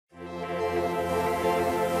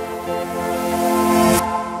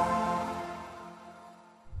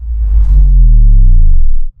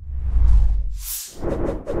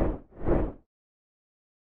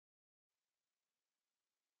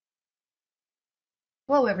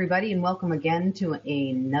Hello, everybody, and welcome again to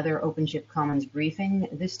another OpenShift Commons briefing.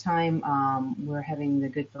 This time, we're having the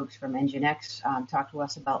good folks from NGINX talk to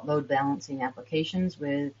us about load balancing applications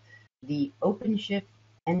with the OpenShift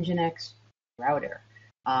NGINX router.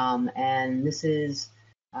 And this is,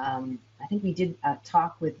 I think we did a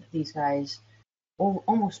talk with these guys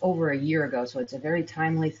almost over a year ago, so it's a very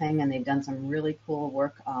timely thing, and they've done some really cool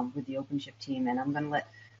work with the OpenShift team. And I'm going to let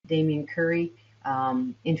Damian Curry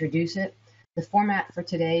introduce it. The format for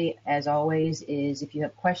today, as always, is if you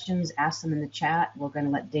have questions, ask them in the chat. We're going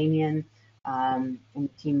to let Damian and the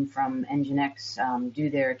team from NGINX do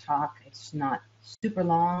their talk. It's not super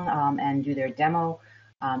long, and do their demo,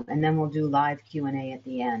 and then we'll do live Q&A at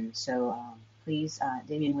the end. So please,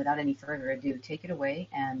 Damian, without any further ado, take it away,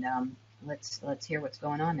 and let's hear what's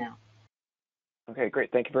going on now. Okay,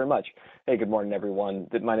 great. Thank you very much. Hey, good morning, everyone.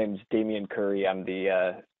 My name is Damian Curry. I'm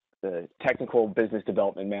the Technical Business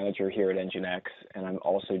Development Manager here at NGINX, and I'm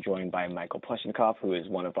also joined by Michael Pleshnikov, who is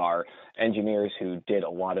one of our engineers who did a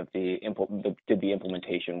lot of the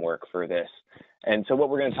implementation work for this. And so what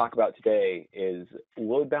we're going to talk about today is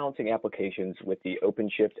load balancing applications with the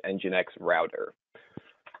OpenShift NGINX router.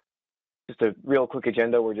 Just a real quick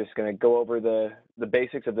agenda. We're just going to go over the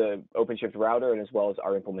basics of the OpenShift router and as well as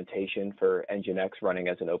our implementation for NGINX running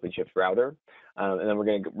as an OpenShift router. And then we're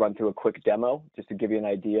going to run through a quick demo just to give you an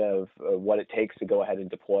idea of what it takes to go ahead and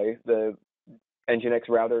deploy the NGINX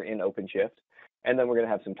router in OpenShift. And then we're going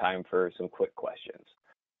to have some time for some quick questions.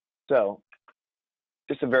 So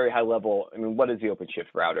just a very high level, what is the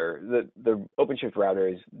OpenShift router? The OpenShift router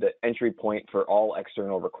is the entry point for all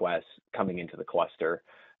external requests coming into the cluster.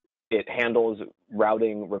 It handles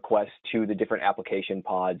routing requests to the different application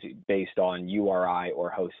pods based on URI or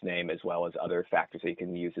host name, as well as other factors that you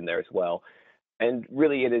can use in there as well. And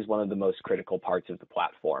really, it is one of the most critical parts of the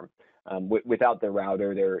platform. Without the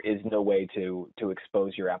router, there is no way to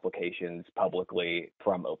expose your applications publicly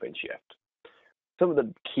from OpenShift. Some of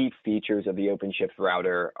the key features of the OpenShift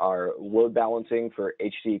router are load balancing for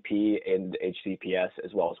HTTP and HTTPS,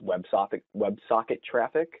 as well as WebSocket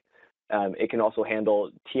traffic. It can also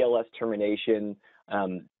handle TLS termination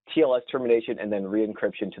and then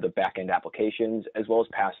re-encryption to the backend applications, as well as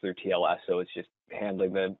pass-through TLS. So it's just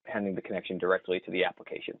handling the connection directly to the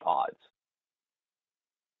application pods.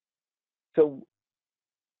 So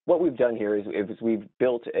what we've done here is we've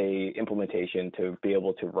built a implementation to be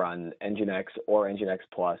able to run NGINX or NGINX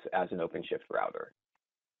Plus as an OpenShift router.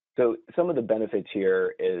 So some of the benefits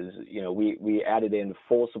here is, we added in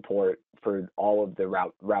full support for all of the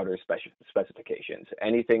router specifications.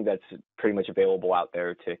 Anything that's pretty much available out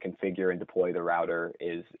there to configure and deploy the router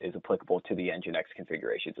is applicable to the NGINX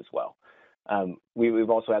configurations as well. We've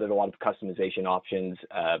also added a lot of customization options.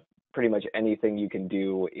 Pretty much anything you can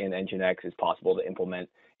do in NGINX is possible to implement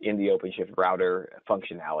in the OpenShift router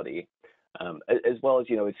functionality. As well as,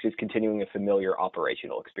 it's just continuing a familiar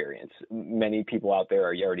operational experience. Many people out there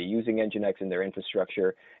are already using NGINX in their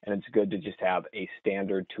infrastructure, and it's good to just have a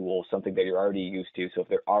standard tool, something that you're already used to. So if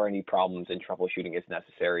there are any problems and troubleshooting is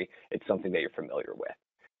necessary, it's something that you're familiar with.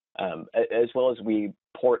 As well as we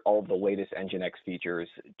port all of the latest NGINX features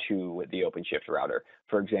to the OpenShift router.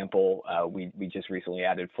 For example, we just recently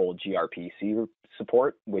added full gRPC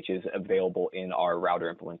support, which is available in our router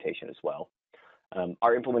implementation as well.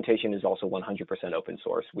 Our implementation is also 100% open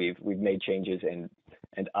source. We've made changes and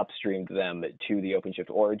upstreamed them to the OpenShift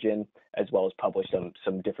origin, as well as published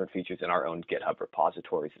some different features in our own GitHub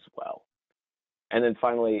repositories as well. And then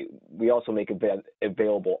finally, we also make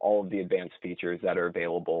available all of the advanced features that are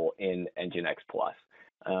available in NGINX Plus.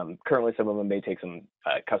 Currently, some of them may take some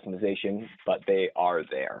customization, but they are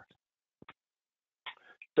there.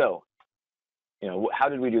 So, how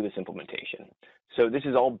did we do this implementation? So this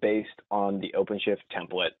is all based on the OpenShift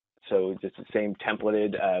template. So just the same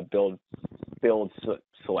templated build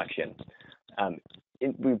selection.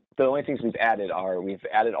 The only things we've added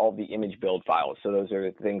all the image build files. So those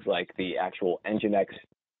are things like the actual NGINX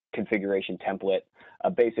configuration template,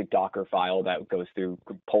 a basic Docker file that goes through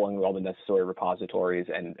pulling all the necessary repositories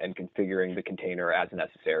and configuring the container as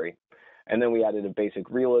necessary. And then we added a basic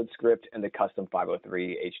reload script and the custom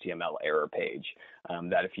 503 HTML error page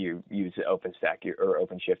that if you use OpenStack or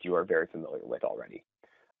OpenShift, you are very familiar with already.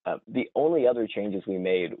 The only other changes we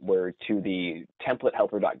made were to the template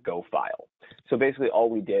helper.go file. So basically all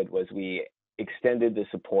we did was we extended the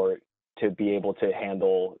support to be able to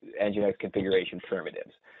handle NGINX configuration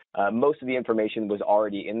primitives. Most of the information was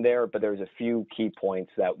already in there, but there's a few key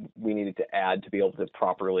points that we needed to add to be able to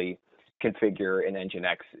properly configure an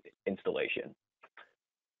NGINX installation.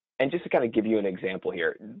 And just to kind of give you an example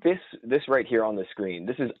here, this right here on the screen,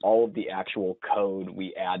 this is all of the actual code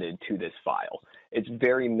we added to this file. It's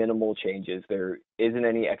very minimal changes. There isn't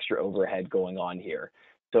any extra overhead going on here.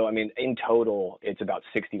 So, I mean, in total, it's about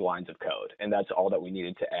 60 lines of code, and that's all that we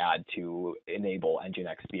needed to add to enable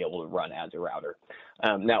NGINX to be able to run as a router.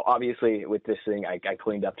 Now, obviously, with this thing, I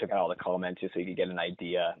cleaned up, took out all the comments just so you could get an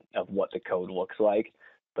idea of what the code looks like.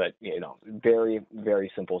 But, you know, very, very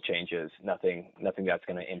simple changes, nothing that's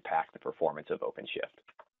going to impact the performance of OpenShift.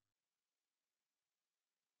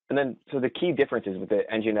 And then, so the key differences with the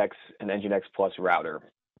NGINX and NGINX Plus router.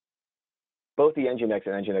 Both the NGINX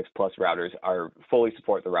and NGINX Plus routers fully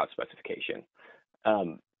support the route specification.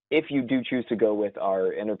 If you do choose to go with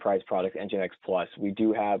our enterprise product, NGINX Plus, we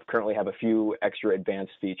do currently have a few extra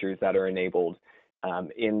advanced features that are enabled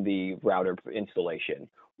in the router installation,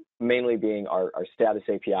 mainly being our status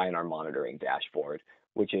API and our monitoring dashboard,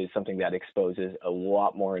 which is something that exposes a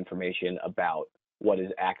lot more information about what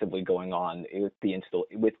is actively going on with the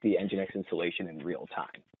NGINX installation in real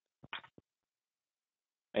time.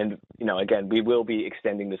 And, you know, again, we will be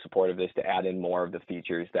extending the support of this to add in more of the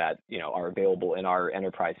features that, you know, are available in our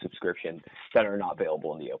enterprise subscription that are not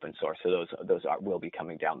available in the open source. So those will be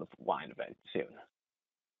coming down the line event soon.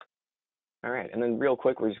 All right, and then real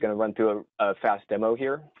quick, we're just going to run through a fast demo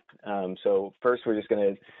here. So first, we're just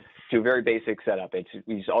going to do a very basic setup.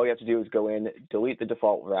 All you have to do is go in, delete the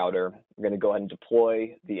default router. We're going to go ahead and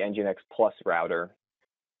deploy the NGINX Plus router.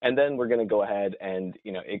 And then we're going to go ahead and,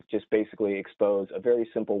 you know, just basically expose a very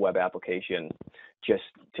simple web application just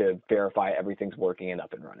to verify everything's working and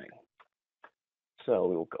up and running. So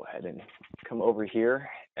we will go ahead and come over here.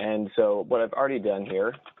 And so what I've already done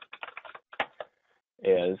here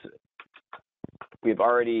is we've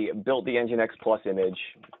already built the NGINX Plus image.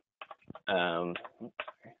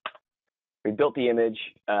 We built the image,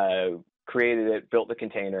 created it, built the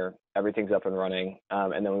container, everything's up and running,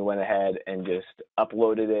 and then we went ahead and just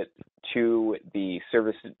uploaded it to the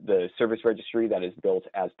service registry that is built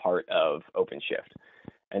as part of OpenShift.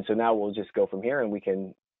 And so now we'll just go from here and we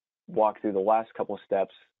can walk through the last couple of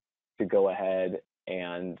steps to go ahead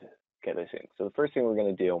and get this in. So the first thing we're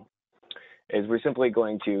going to do is we're simply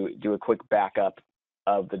going to do a quick backup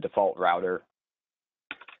of the default router,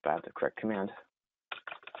 if I have the correct command.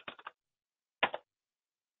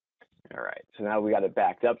 All right, so now we got it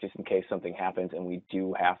backed up just in case something happens and we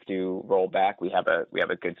do have to roll back. We have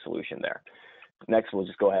a good solution there. Next, we'll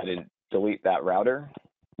just go ahead and delete that router.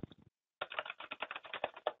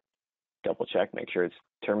 Double check, make sure it's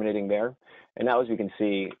terminating there. And now as we can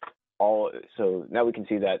see, now we can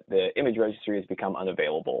see that the image registry has become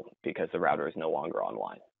unavailable because the router is no longer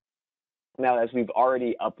online. Now, as we've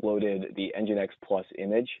already uploaded the NGINX Plus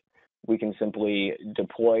image, we can simply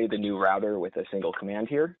deploy the new router with a single command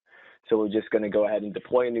here. So we're just going to go ahead and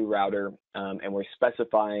deploy a new router, and we're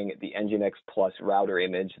specifying the NGINX Plus router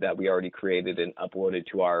image that we already created and uploaded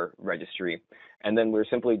to our registry. And then we're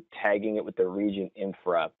simply tagging it with the region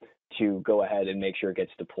infra to go ahead and make sure it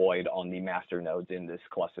gets deployed on the master nodes in this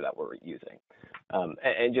cluster that we're using.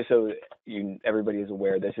 And just so everybody is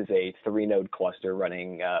aware, this is a 3-node cluster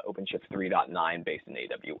running OpenShift 3.9 based in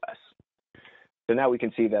AWS. So now we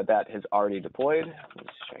can see that that has already deployed.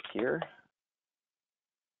 Let's check here.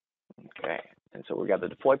 Okay, and so we got the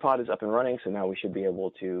deploy pod is up and running, so now we should be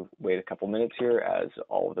able to wait a couple minutes here as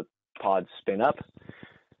all of the pods spin up,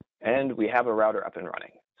 and we have a router up and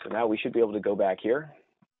running. So now we should be able to go back here,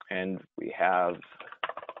 and we have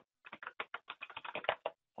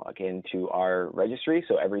log into our registry,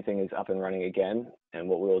 so everything is up and running again. And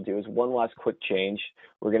what we'll do is one last quick change.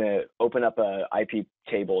 We're going to open up a IP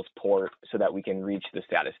tables port so that we can reach the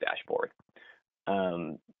status dashboard.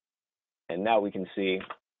 And now we can see,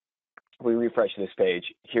 if we refresh this page,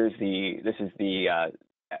 this is the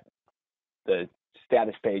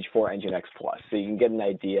status page for NGINX Plus. So you can get an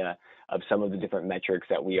idea of some of the different metrics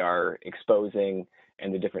that we are exposing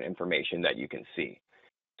and the different information that you can see.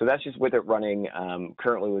 So that's just with it running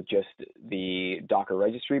currently with just the Docker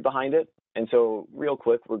registry behind it. And so real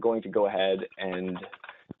quick, we're going to go ahead and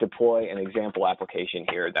deploy an example application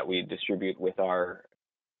here that we distribute with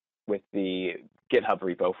the GitHub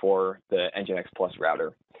repo for the NGINX Plus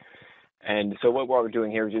router. And so what we're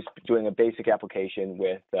doing here is just doing a basic application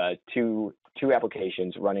with two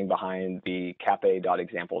applications running behind the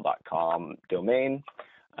cafe.example.com domain,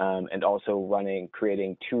 and also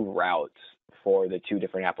creating 2 routes for the 2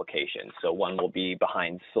 different applications. So one will be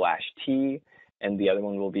behind /t, and the other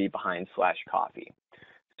one will be behind /coffee.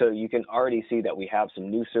 So you can already see that we have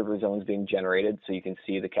some new server zones being generated. So you can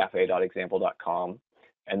see the cafe.example.com,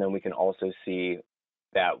 and then we can also see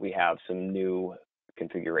that we have some new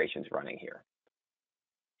configurations running here.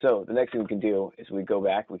 So the next thing we can do is we go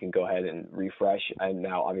back, we can go ahead and refresh. And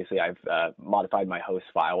now obviously I've modified my host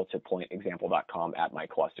file to point example.com at my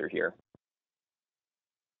cluster here.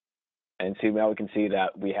 And so now we can see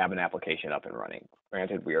that we have an application up and running.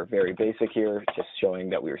 Granted, we are very basic here, just showing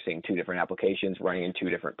that we are seeing two different applications running in two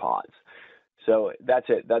different pods. So that's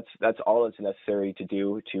it. That's all that's necessary to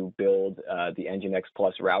do to build the NGINX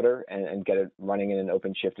Plus router and get it running in an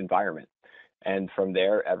OpenShift environment. And from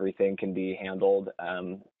there, everything can be handled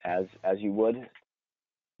as you would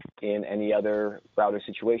in any other router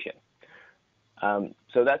situation.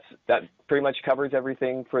 So that pretty much covers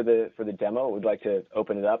everything for the demo. We'd like to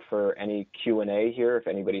open it up for any Q&A here. If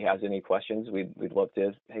anybody has any questions, we'd love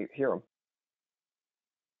to hear them.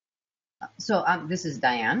 So this is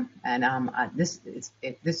Diane, and this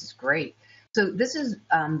is great. So this is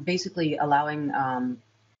basically allowing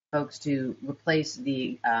folks to replace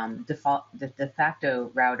the de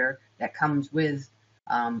facto router that comes with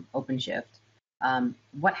OpenShift.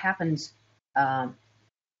 What happens?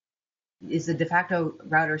 Is the de facto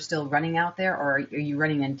router still running out there, or are you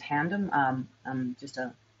running in tandem?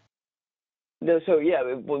 No, so yeah,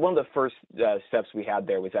 one of the first steps we had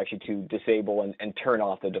there was actually to disable and turn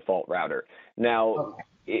off the default router. Now,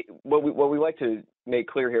 okay. What we like to make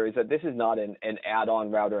clear here is that this is not an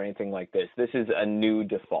add-on router or anything like this. This is a new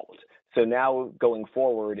default. So now going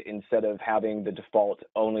forward, instead of having the default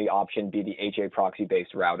only option be the HA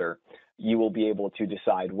proxy-based router, you will be able to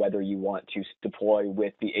decide whether you want to deploy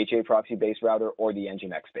with the HA proxy-based router or the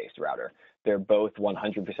NGINX-based router. They're both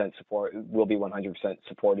 100% will be 100%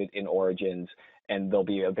 supported in Origins, and they'll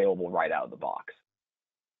be available right out of the box.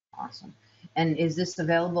 Awesome. And is this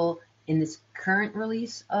available in this current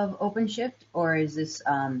release of OpenShift, or is this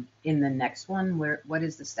in the next one? What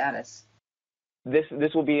is the status? This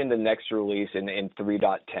will be in the next release in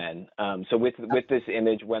 3.10. So with this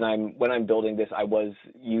image, when I'm building this, I was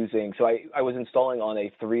installing on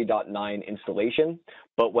a 3.9 installation,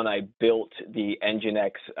 but when I built the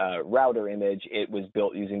NGINX router image, it was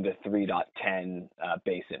built using the 3.10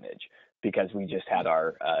 base image because we just had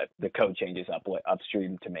our the code changes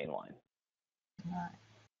upstream to mainline.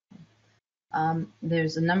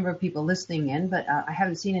 There's a number of people listening in, but I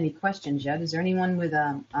haven't seen any questions yet. Is there anyone with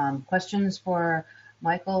questions for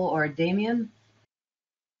Michael or Damien?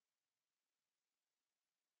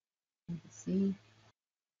 Let's see.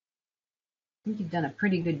 I think you've done a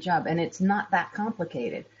pretty good job, and it's not that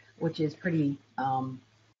complicated, which is pretty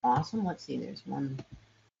awesome. Let's see. There's one.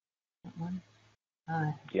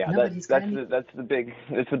 Yeah, that's the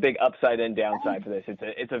big upside and downside for this.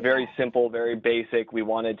 It's a very simple, very basic. We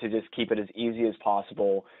wanted to just keep it as easy as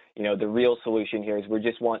possible. You know, the real solution here is we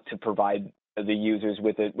just want to provide the users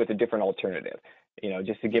with a different alternative. You know,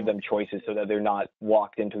 just to give them choices so that they're not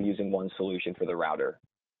walked into using one solution for the router.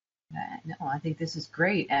 No, I think this is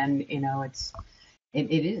great, and you know, it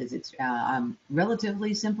is. It's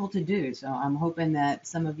relatively simple to do. So I'm hoping that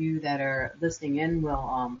some of you that are listening in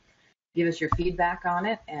will give us your feedback on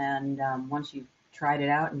it, and once you've tried it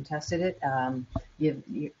out and tested it,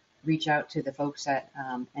 you reach out to the folks at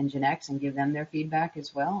NGINX and give them their feedback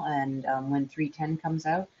as well. And when 3.10 comes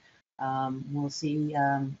out, we'll see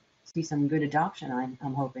some good adoption.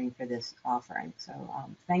 I'm hoping for this offering. So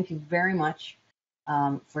thank you very much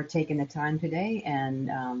for taking the time today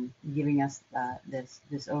and giving us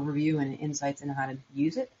this overview and insights into how to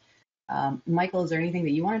use it. Michael, is there anything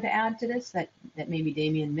that you wanted to add to this that maybe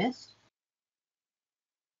Damien missed?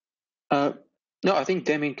 No, I think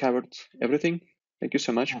Damien covered everything. Thank you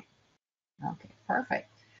so much. Okay, perfect.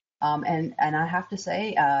 And I have to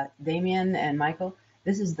say, Damien and Michael,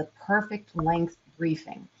 this is the perfect length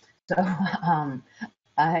briefing. So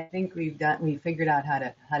I think we figured out how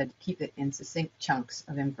to keep it in succinct chunks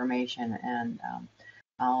of information, and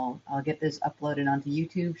I'll get this uploaded onto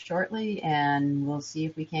YouTube shortly, and we'll see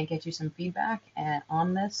if we can't get you some feedback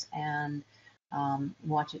on this and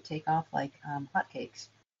watch it take off like hotcakes.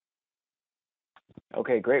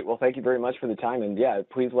 Okay, great. Well, thank you very much for the time, and yeah,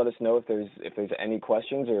 please let us know if there's any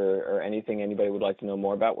questions or anything anybody would like to know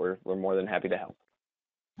more about. We're more than happy to help.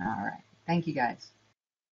 All right. Thank you, guys.